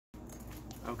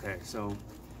Okay, so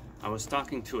I was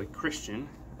talking to a Christian,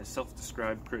 a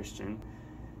self-described Christian,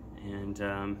 and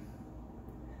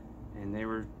they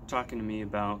were talking to me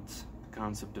about the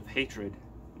concept of hatred.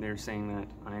 They were saying that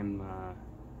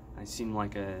I seem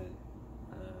like a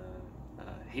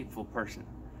hateful person.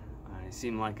 I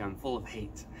seem like I'm full of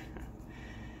hate.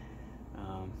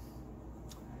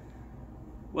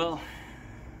 Well,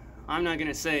 I'm not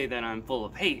gonna say that I'm full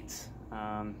of hate.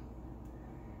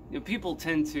 People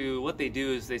tend to, what they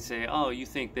do is they say, oh, you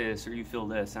think this or you feel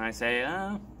this, and I say,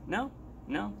 no,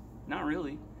 not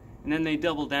really. And then they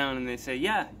double down and they say,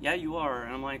 yeah, you are.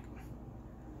 And I'm like,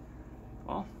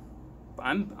 well,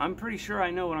 I'm pretty sure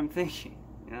I know what I'm thinking,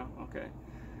 okay.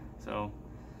 So,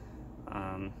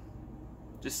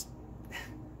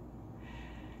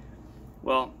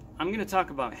 well, I'm going to talk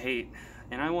about hate,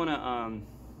 and I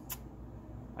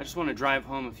just want to drive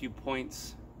home a few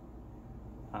points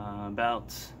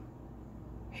about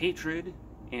hatred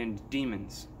and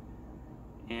demons.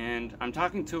 And I'm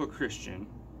talking to a Christian.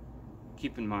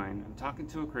 Keep in mind, I'm talking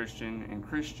to a Christian, and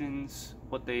Christians,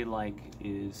 what they like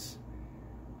is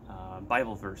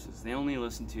Bible verses. They only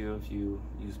listen to you if you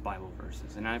use Bible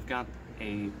verses. And I've got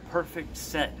a perfect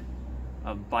set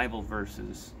of Bible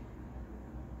verses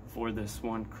for this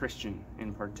one Christian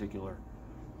in particular.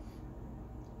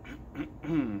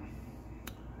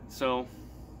 So,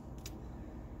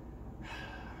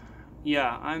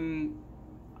 yeah,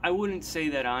 I wouldn't say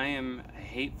that I am a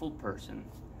hateful person.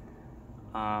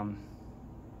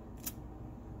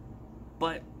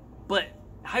 But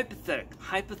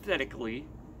hypothetically,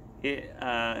 if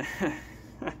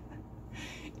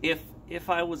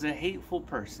I was a hateful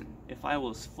person, if I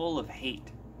was full of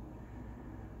hate,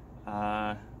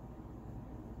 I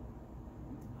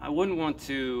wouldn't want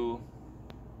to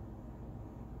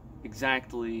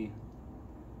exactly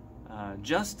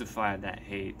justify that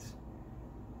hate.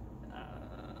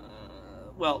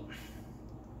 Well,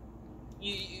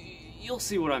 you'll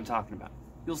see what I'm talking about.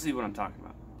 You'll see what I'm talking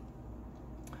about.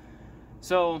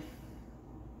 So,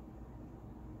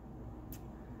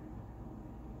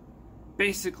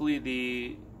 basically,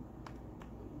 the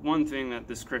one thing that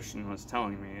this Christian was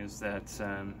telling me is that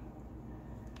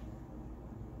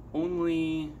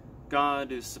only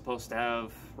God is supposed to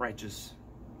have righteous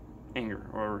anger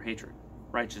or hatred,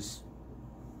 righteousness,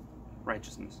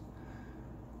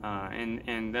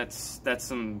 and that's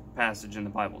some passage in the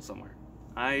Bible somewhere.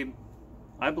 I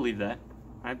believe that.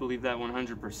 I believe that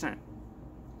 100%.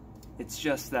 It's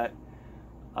just that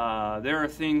there are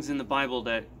things in the Bible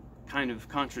that kind of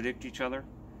contradict each other,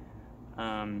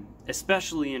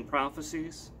 especially in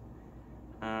prophecies.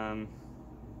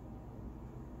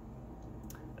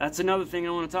 That's another thing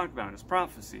I want to talk about, is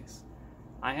prophecies.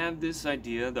 I have this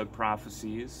idea that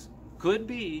prophecies could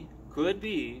be,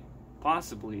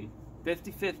 possibly,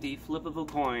 50-50, flip of a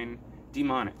coin,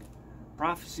 demonic.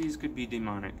 Prophecies could be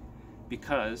demonic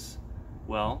because,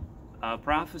 well,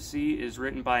 prophecy is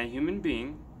written by a human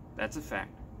being, that's a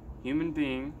fact. Human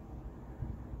being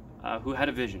who had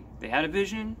a vision. They had a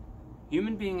vision,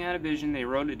 human being had a vision, they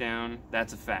wrote it down,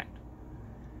 that's a fact.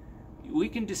 We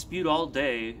can dispute all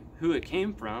day who it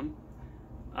came from,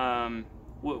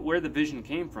 where the vision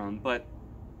came from, but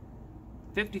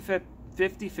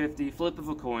 50-50, flip of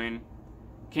a coin,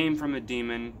 came from a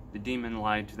demon, the demon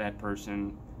lied to that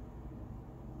person.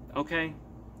 Okay,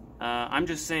 I'm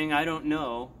just saying I don't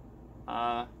know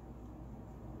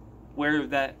where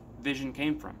that vision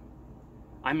came from.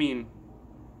 I mean,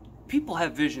 people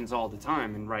have visions all the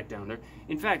time and write down there.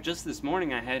 In fact, just this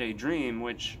morning I had a dream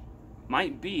which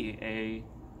might be a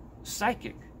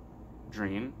psychic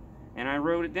dream, and I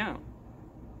wrote it down.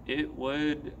 It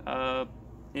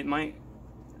might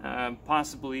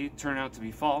possibly turn out to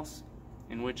be false,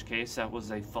 in which case that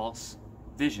was a false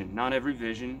vision. Not every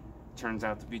vision turns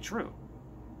out to be true.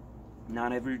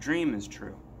 Not every dream is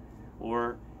true,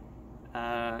 or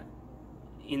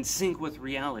in sync with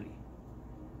reality.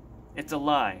 It's a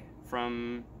lie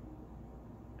from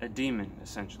a demon,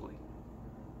 essentially.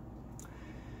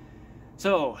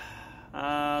 So,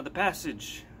 the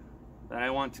passage that I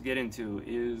want to get into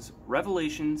is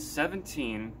Revelation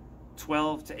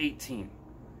 17:12-18.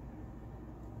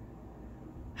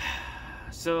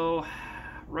 So,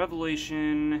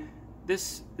 Revelation,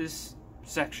 this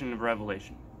section of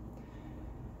Revelation,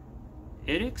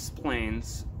 it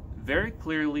explains very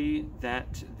clearly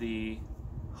that the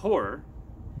whore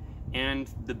and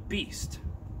the beast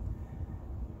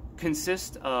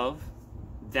consist of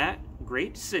that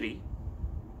great city,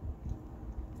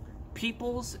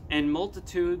 peoples and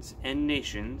multitudes and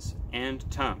nations and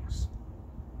tongues,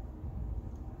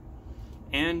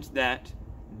 and that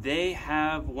they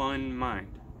have one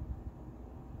mind.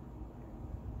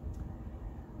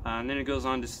 And then it goes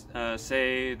on to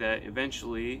say that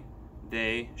eventually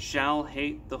they shall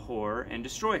hate the whore and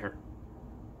destroy her.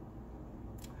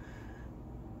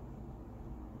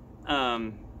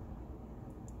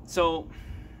 So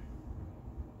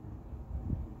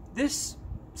this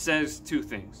says two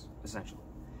things, essentially.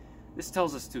 This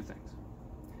tells us two things.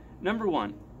 Number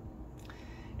one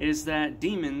is that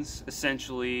demons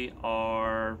essentially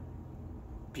are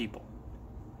people.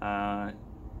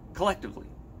 Collectively.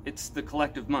 It's the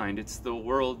collective mind. It's the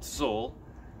world soul,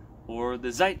 or the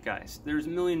zeitgeist. There's a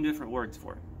million different words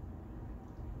for it.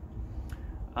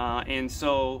 And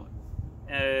so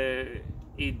a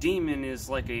demon is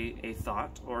like a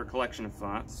thought, or a collection of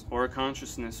thoughts, or a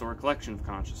consciousness, or a collection of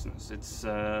consciousness. It's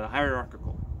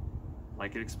hierarchical.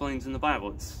 Like it explains in the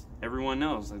Bible. Everyone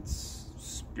knows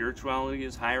spirituality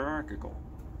is hierarchical.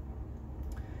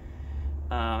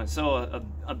 So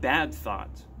a bad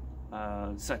thought,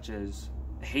 such as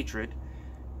hatred,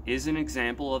 is an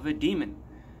example of a demon.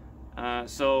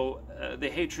 So the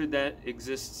hatred that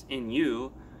exists in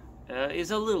you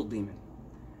is a little demon.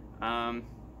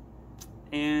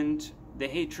 And the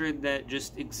hatred that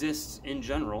just exists in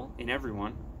general, in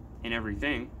everyone, in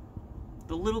everything,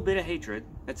 the little bit of hatred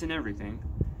that's in everything,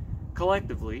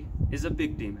 collectively, is a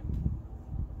big demon.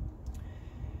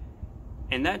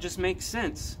 And that just makes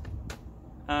sense,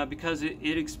 because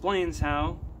it explains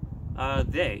how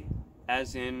they,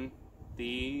 as in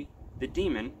the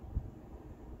demon,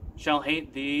 shall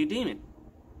hate the demon.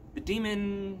 The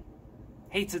demon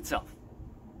hates itself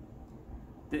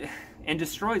and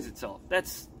destroys itself.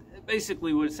 That's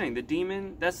basically what it's saying. The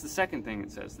demon, that's the second thing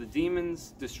it says. The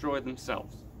demons destroy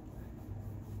themselves.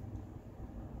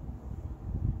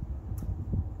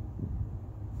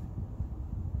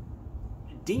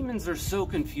 Demons are so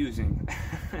confusing.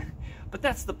 But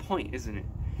that's the point, isn't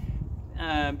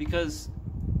it? Because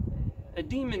a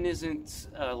demon isn't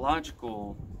a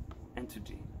logical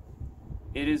entity.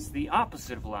 It is the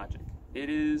opposite of logic. It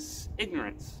is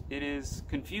ignorance. It is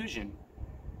confusion.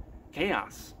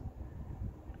 Chaos.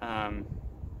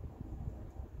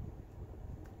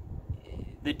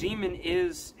 The demon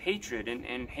is hatred,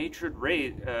 and hatred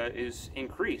rate is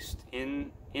increased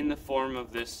in the form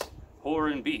of this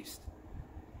whore and beast.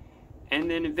 And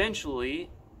then eventually,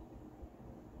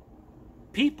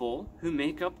 people who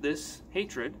make up this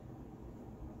hatred,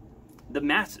 the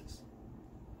masses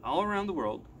all around the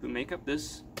world who make up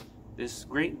this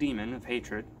great demon of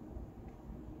hatred,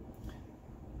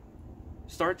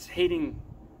 starts hating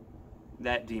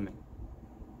that demon.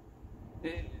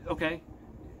 Okay?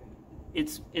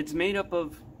 It's made up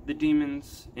of the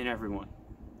demons in everyone.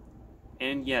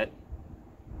 And yet,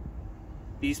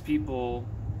 these people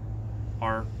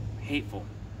are hateful.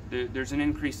 There's an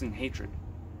increase in hatred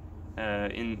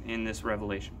in this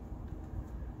revelation.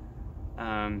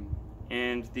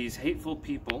 And these hateful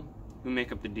people who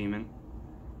make up the demon,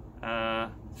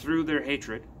 through their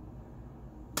hatred,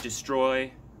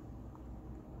 destroy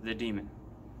the demon.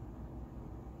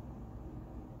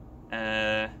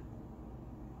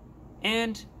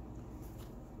 And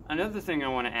another thing I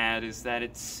want to add is that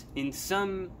it's, in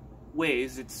some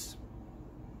ways, it's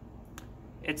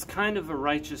kind of a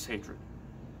righteous hatred.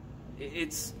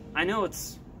 I know it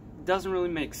doesn't really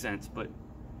make sense, but,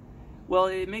 well,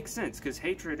 it makes sense, because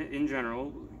hatred in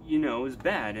general, is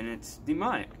bad, and it's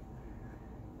demonic.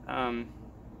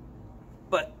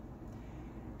 But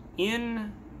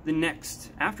in the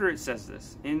next, after it says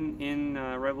this, in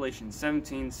Revelation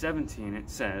 17:17, it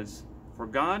says, "For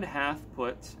God hath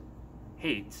put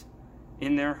hate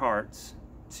in their hearts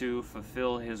to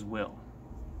fulfill his will,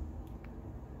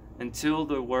 until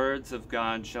the words of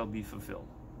God shall be fulfilled."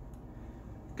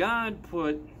 God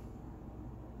put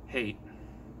hate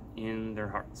in their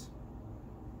hearts.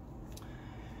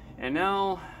 And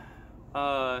now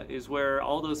is where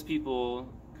all those people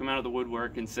come out of the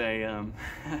woodwork and say,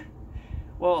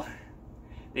 well,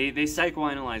 they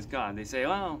psychoanalyze God. They say,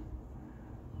 well,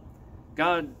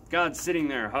 God's sitting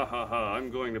there, ha ha ha, I'm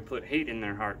going to put hate in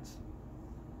their hearts.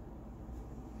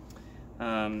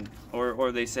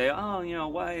 Or they say, oh,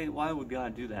 why would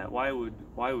God do that? Why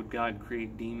would God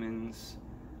create demons?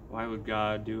 Why would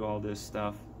God do all this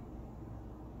stuff?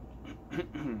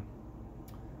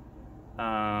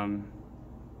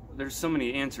 There's so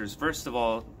many answers. First of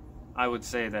all, I would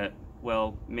say that,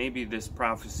 well, maybe this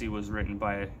prophecy was written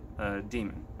by a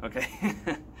demon, okay?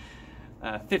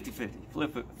 50-50,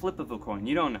 flip of a coin,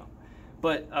 you don't know.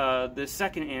 But the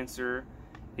second answer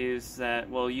is that,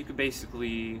 well, you could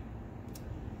basically,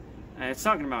 it's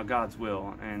talking about God's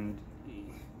will, and,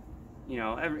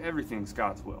 everything's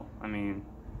God's will. I mean,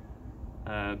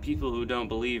 people who don't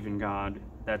believe in God,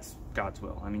 that's God's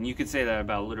will. I mean, you could say that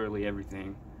about literally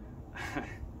everything.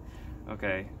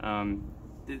 Okay.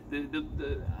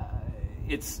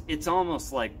 It's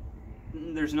almost like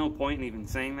there's no point in even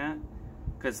saying that,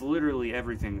 because literally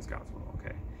everything is God's will.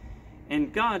 Okay,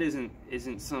 and God isn't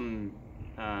some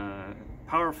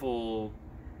powerful.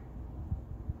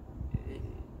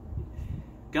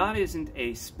 God isn't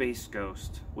a space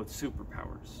ghost with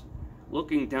superpowers,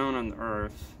 looking down on the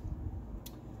earth,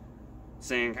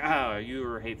 saying, "Ah, you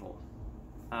are hateful."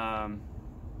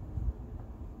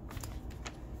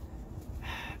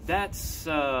 That's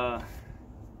a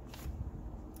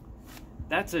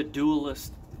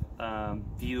dualist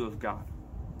view of God.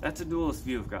 That's a dualist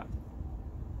view of God.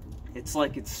 It's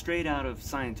like it's straight out of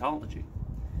Scientology,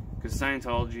 because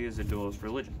Scientology is a dualist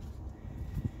religion.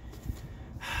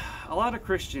 A lot of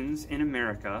Christians in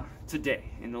America today,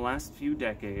 in the last few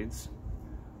decades,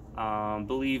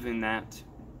 believe in that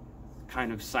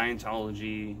kind of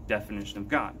Scientology definition of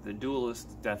God, the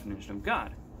dualist definition of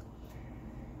God.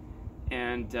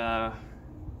 And,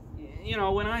 you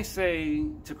know, when I say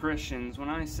to Christians, when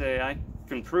I say I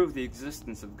can prove the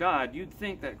existence of God, you'd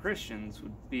think that Christians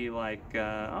would be like,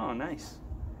 oh, nice.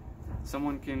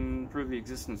 Someone can prove the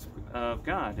existence of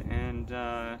God. And,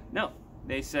 no.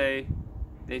 They say,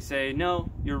 no,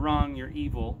 you're wrong, you're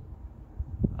evil.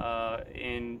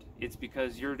 And it's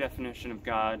because your definition of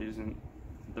God isn't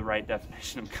the right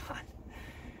definition of God.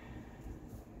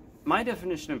 My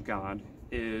definition of God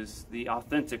is the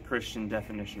authentic Christian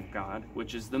definition of God,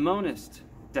 which is the monist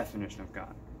definition of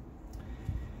God.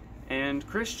 And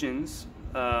Christians,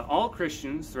 all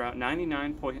Christians throughout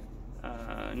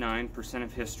 99.9%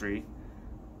 of history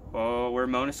were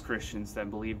monist Christians that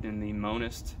believed in the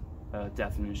monist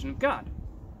definition of God.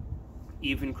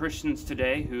 Even Christians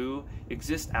today who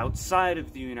exist outside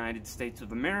of the United States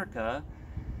of America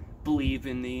believe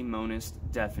in the monist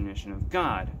definition of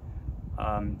God.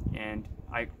 And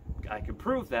I could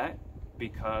prove that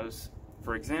because,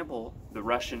 for example, the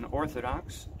Russian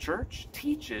Orthodox Church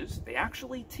they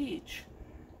actually teach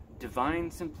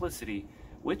divine simplicity,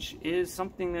 which is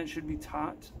something that should be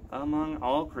taught among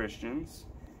all Christians,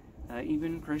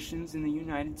 even Christians in the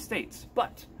United States.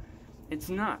 But it's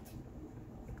not.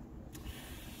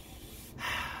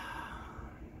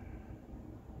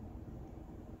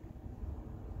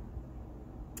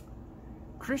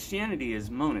 Christianity is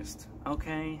monist,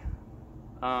 okay?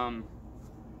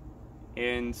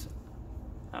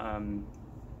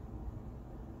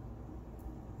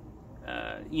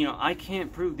 You know, I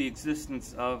can't prove the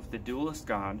existence of the dualist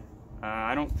God.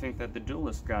 I don't think that the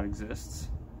dualist God exists.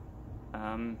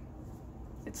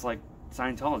 It's like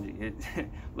Scientology.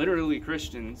 Literally,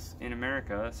 Christians in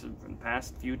America for the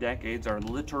past few decades are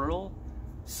literal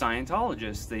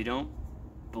Scientologists. They don't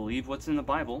believe what's in the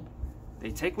Bible. They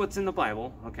take what's in the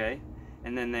Bible, okay,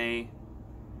 and then they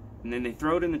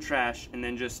throw it in the trash and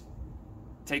then just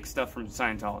take stuff from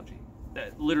Scientology.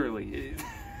 Literally.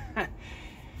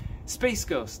 Space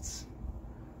ghosts.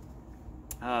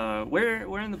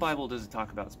 Where in the Bible does it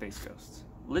talk about space ghosts?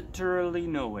 Literally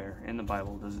nowhere in the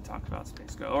Bible does it talk about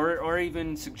space ghosts. Or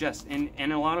even suggest.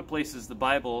 In a lot of places, the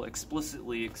Bible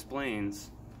explicitly explains,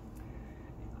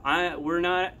 we're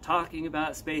not talking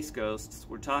about space ghosts.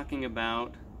 We're talking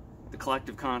about the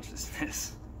collective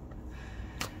consciousness.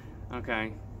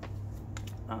 Okay.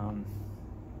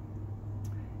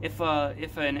 If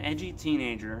an edgy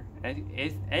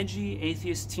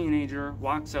atheist teenager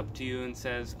walks up to you and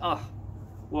says, "Oh,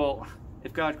 well,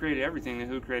 if God created everything, then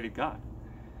who created God?"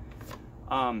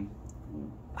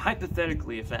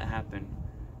 Hypothetically, if that happened,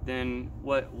 then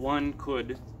what one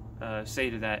could say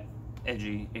to that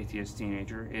edgy atheist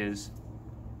teenager is,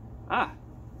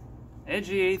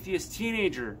 edgy atheist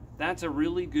teenager, that's a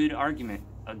really good argument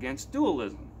against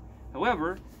dualism.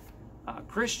 However,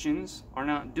 Christians are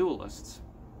not dualists.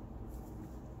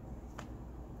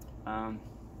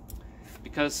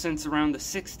 Because since around the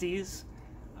 60s,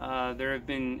 there have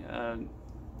been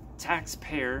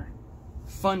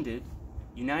taxpayer-funded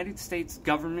United States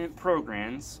government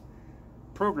programs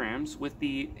with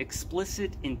the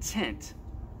explicit intent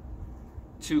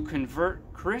to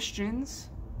convert Christians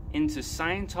into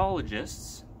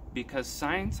Scientologists, because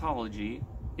Scientology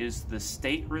is the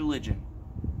state religion.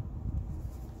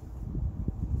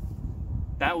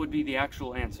 That would be the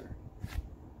actual answer.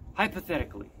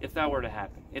 Hypothetically, if that were to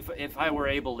happen, if I were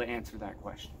able to answer that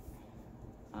question.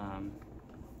 I'm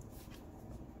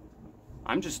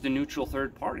just a neutral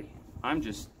third party. I'm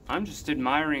just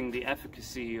admiring the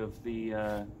efficacy of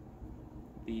the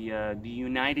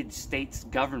United States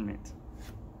government.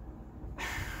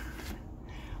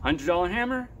 $100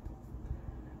 hammer,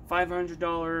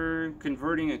 $500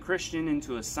 converting a Christian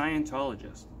into a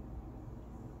Scientologist.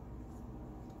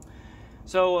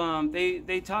 So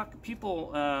they talk,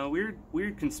 people,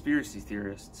 weird conspiracy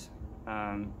theorists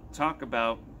talk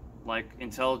about like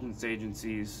intelligence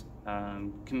agencies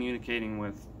communicating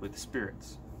with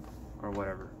spirits or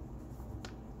whatever.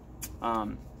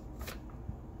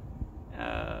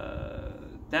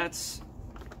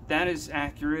 That is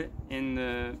accurate in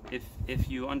the if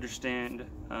you understand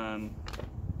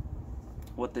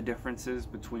what the difference is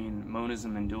between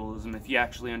monism and dualism. If you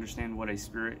actually understand what a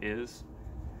spirit is.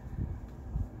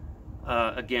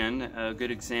 Again, a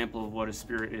good example of what a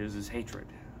spirit is hatred.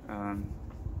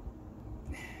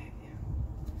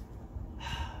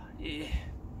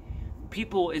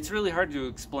 People, it's really hard to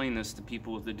explain this to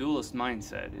people with the dualist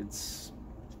mindset.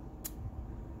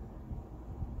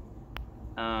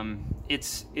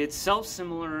 It's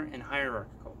self-similar and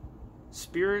hierarchical.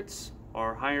 Spirits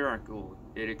are hierarchical.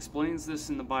 It explains this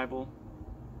in the Bible.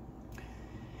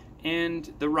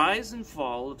 And the rise and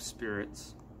fall of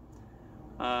spirits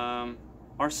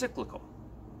are cyclical,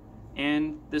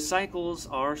 and the cycles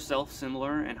are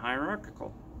self-similar and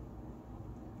hierarchical.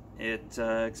 It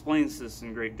explains this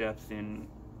in great depth in,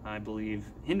 I believe,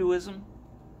 Hinduism.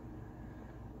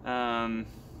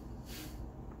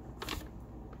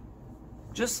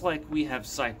 Just like we have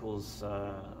cycles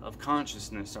of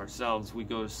consciousness ourselves, we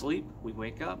go to sleep, we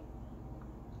wake up.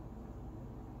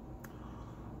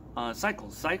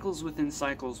 Cycles within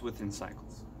cycles within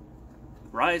cycles.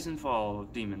 Rise and fall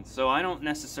of demons. So I don't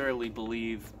necessarily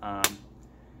believe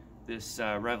this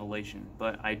revelation,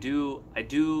 but I do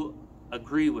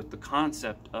agree with the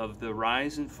concept of the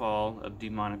rise and fall of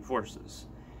demonic forces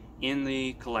in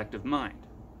the collective mind.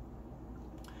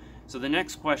 So the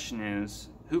next question is,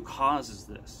 who causes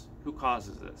this? Who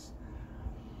causes this?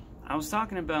 I was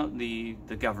talking about the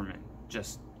government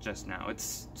just now.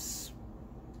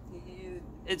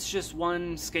 It's just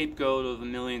one scapegoat of a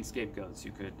million scapegoats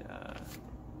you could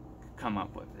come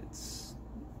up with. It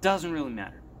doesn't really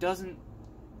matter. Doesn't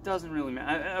really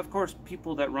matter. Of course,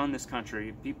 people that run this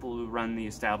country, people who run the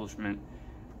establishment,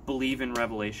 believe in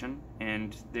revelation,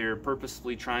 and they're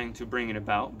purposefully trying to bring it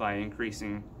about by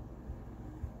increasing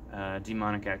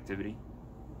demonic activity.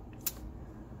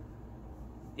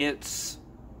 It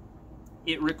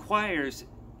requires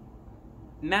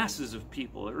masses of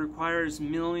people. It requires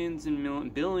millions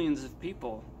and billions of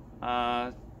people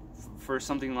for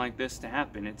something like this to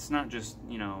happen. It's not just,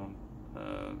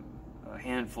 a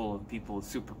handful of people with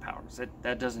superpowers.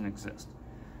 That doesn't exist.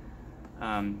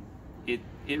 It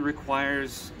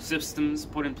requires systems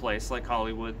put in place like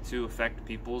Hollywood to affect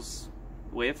people's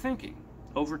way of thinking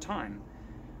over time.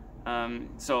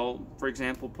 So, for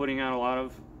example, putting out a lot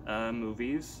of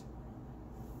movies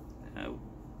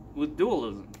with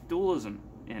dualism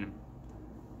in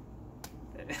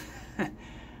them.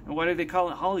 Why do they call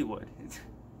it Hollywood?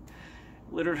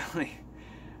 Literally,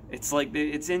 it's like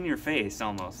it's in your face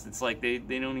almost. It's like they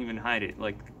don't even hide it.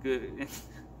 Like,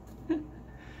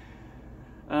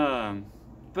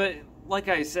 but like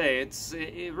I say,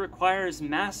 it requires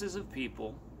masses of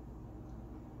people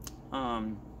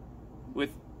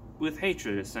with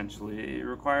hatred. Essentially, it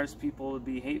requires people to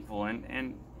be hateful.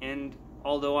 And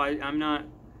although I'm not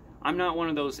one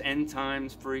of those end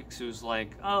times freaks who's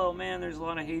like, oh man, there's a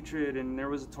lot of hatred and there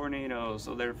was a tornado,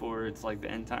 so therefore it's like the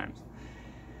end times.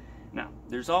 No,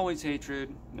 there's always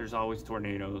hatred, there's always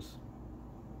tornadoes.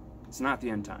 It's not the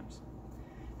end times.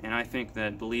 And I think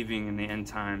that believing in the end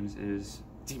times is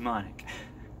demonic.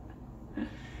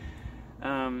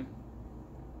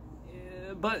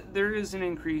 But there is an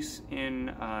increase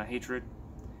in hatred.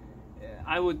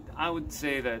 I would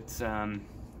say that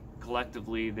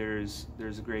collectively there's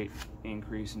a great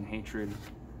increase in hatred.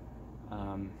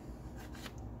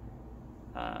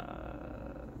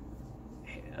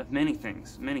 Of many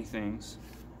things.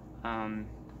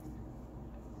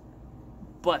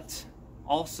 But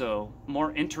also,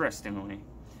 more interestingly,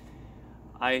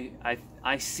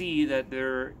 I see that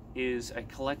there is a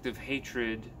collective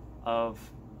hatred of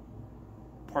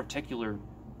particular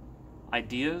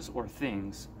ideas or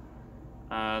things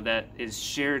that is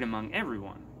shared among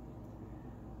everyone.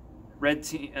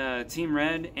 Team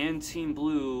Red and Team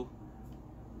Blue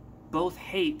both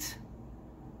hate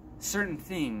certain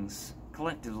things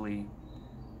collectively.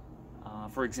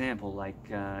 For example, like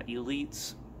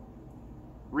elites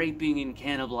raping and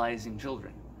cannibalizing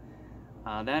children.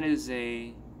 That is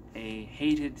a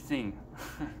hated thing.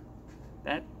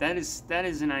 that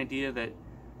is an idea that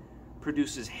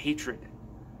produces hatred.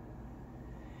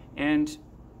 And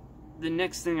the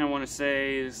next thing I want to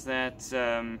say is that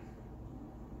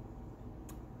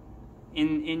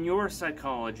in your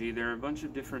psychology, there are a bunch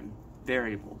of different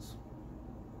variables,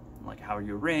 like how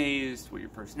you're raised, what your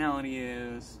personality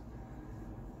is,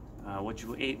 what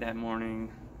you ate that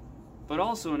morning, but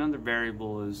also another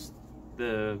variable is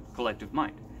the collective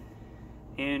mind.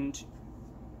 And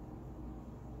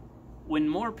when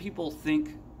more people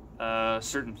think a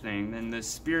certain thing, then the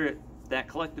spirit, that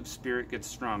collective spirit, gets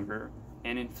stronger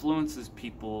and influences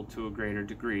people to a greater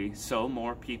degree. So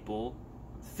more people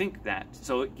think that,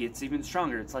 so it gets even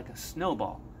stronger. It's like a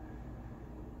snowball.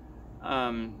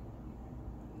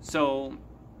 So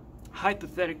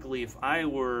hypothetically, if I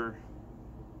were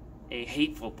a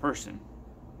hateful person,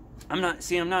 I'm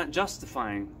not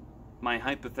justifying my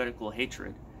hypothetical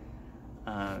hatred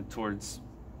towards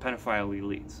pedophile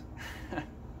elites.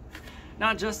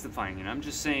 Not justifying it. I'm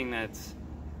just saying that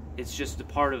it's just a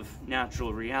part of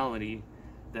natural reality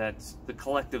that the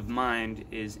collective mind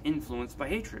is influenced by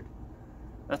hatred.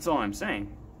 That's all I'm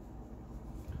saying.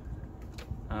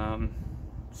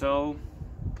 So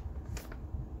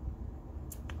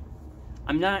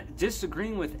I'm not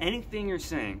disagreeing with anything you're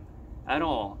saying at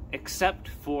all, except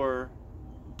for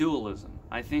dualism.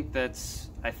 I think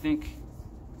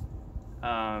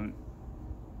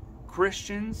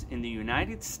Christians in the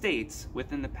United States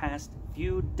within the past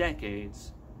few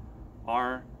decades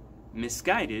are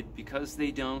misguided because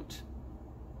they don't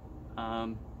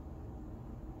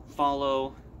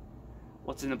follow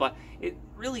what's in the Bible. It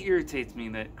really irritates me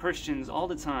that Christians all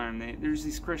the time, there's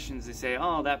these Christians, they say,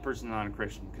 oh, that person's not a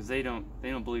Christian because they don't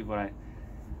believe what I...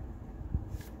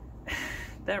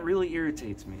 That really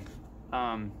irritates me.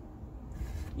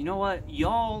 You know what?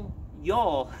 Y'all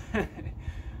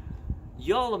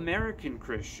American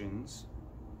Christians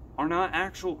are not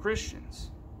actual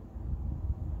Christians.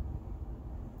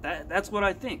 That's what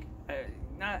I think.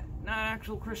 Not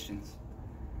actual Christians.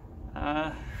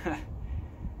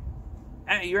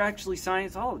 You're actually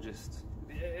Scientologists.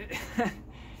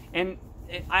 And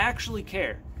I actually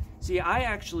care. See, I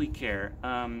actually care.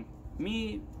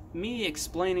 Me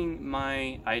explaining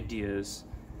my ideas,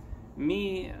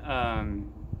 me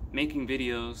making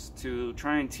videos to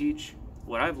try and teach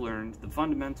what I've learned, the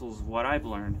fundamentals of what I've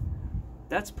learned,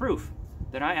 that's proof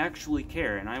that I actually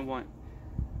care, and I want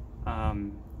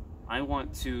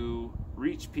to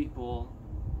reach people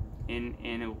in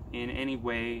any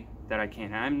way that I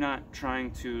can. I'm not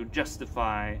trying to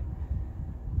justify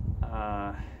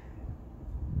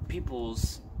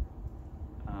people's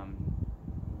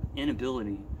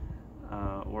inability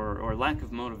or lack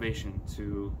of motivation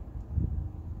to...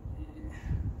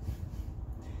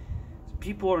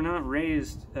 People are not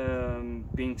raised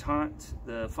being taught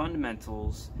the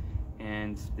fundamentals,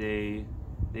 and they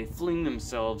fling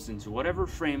themselves into whatever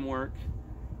framework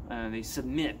they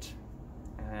submit,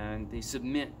 and they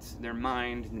submit their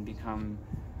mind and become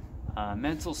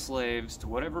mental slaves to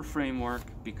whatever framework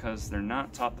because they're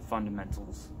not taught the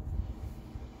fundamentals.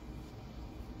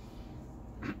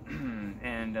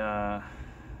 And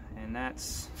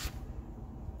that's...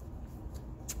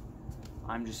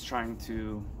 I'm just trying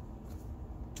to...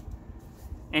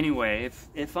 Anyway,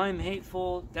 if I'm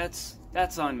hateful, that's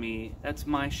on me. That's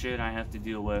my shit I have to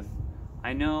deal with.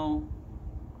 I know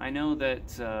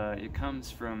that it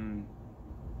comes from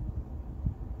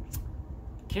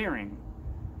caring.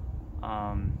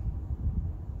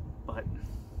 But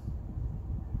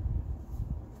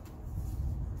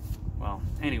well,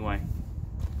 anyway.